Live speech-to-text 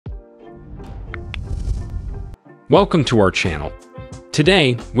Welcome to our channel.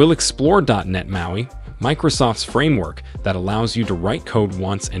 Today, we'll explore .NET MAUI, Microsoft's framework that allows you to write code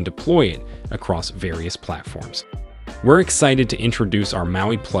once and deploy it across various platforms. We're excited to introduce our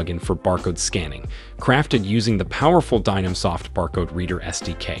MAUI plugin for barcode scanning, crafted using the powerful Dynamsoft Barcode Reader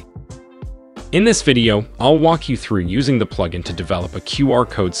SDK. In this video, I'll walk you through using the plugin to develop a QR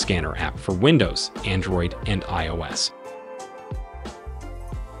code scanner app for Windows, Android, and iOS.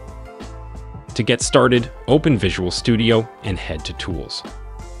 To get started, open Visual Studio and head to Tools.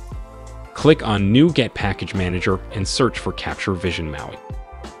 Click on New Get Package Manager and search for Capture Vision MAUI.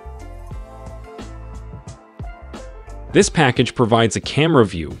 This package provides a camera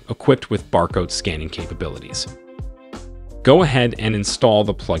view equipped with barcode scanning capabilities. Go ahead and install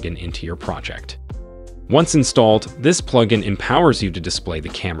the plugin into your project. Once installed, this plugin empowers you to display the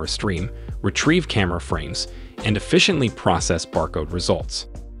camera stream, retrieve camera frames, and efficiently process barcode results.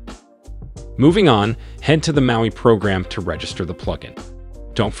 Moving on, head to the MAUI program to register the plugin.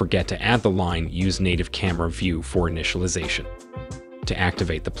 Don't forget to add the line Use Native Camera View for initialization. To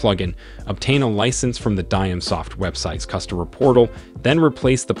activate the plugin, obtain a license from the Dynamsoft website's customer portal, then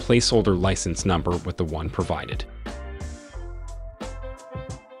replace the placeholder license number with the one provided.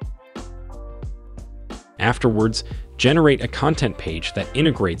 Afterwards, generate a content page that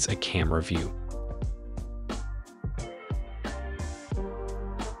integrates a camera view.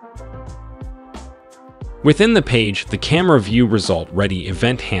 Within the page, the Camera View Result Ready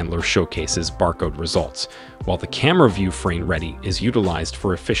event handler showcases barcode results, while the Camera View Frame Ready is utilized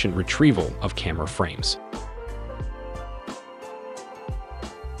for efficient retrieval of camera frames.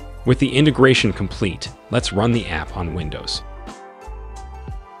 With the integration complete, let's run the app on Windows.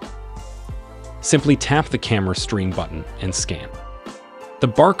 Simply tap the Camera Stream button and scan. The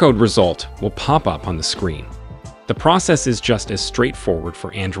barcode result will pop up on the screen. The process is just as straightforward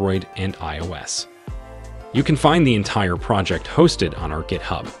for Android and iOS. You can find the entire project hosted on our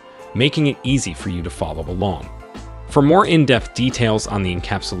GitHub, making it easy for you to follow along. For more in-depth details on the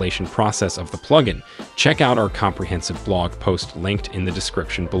encapsulation process of the plugin, check out our comprehensive blog post linked in the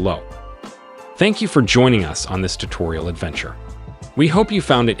description below. Thank you for joining us on this tutorial adventure. We hope you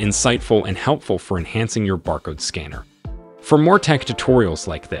found it insightful and helpful for enhancing your barcode scanner. For more tech tutorials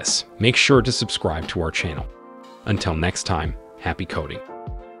like this, make sure to subscribe to our channel. Until next time, happy coding!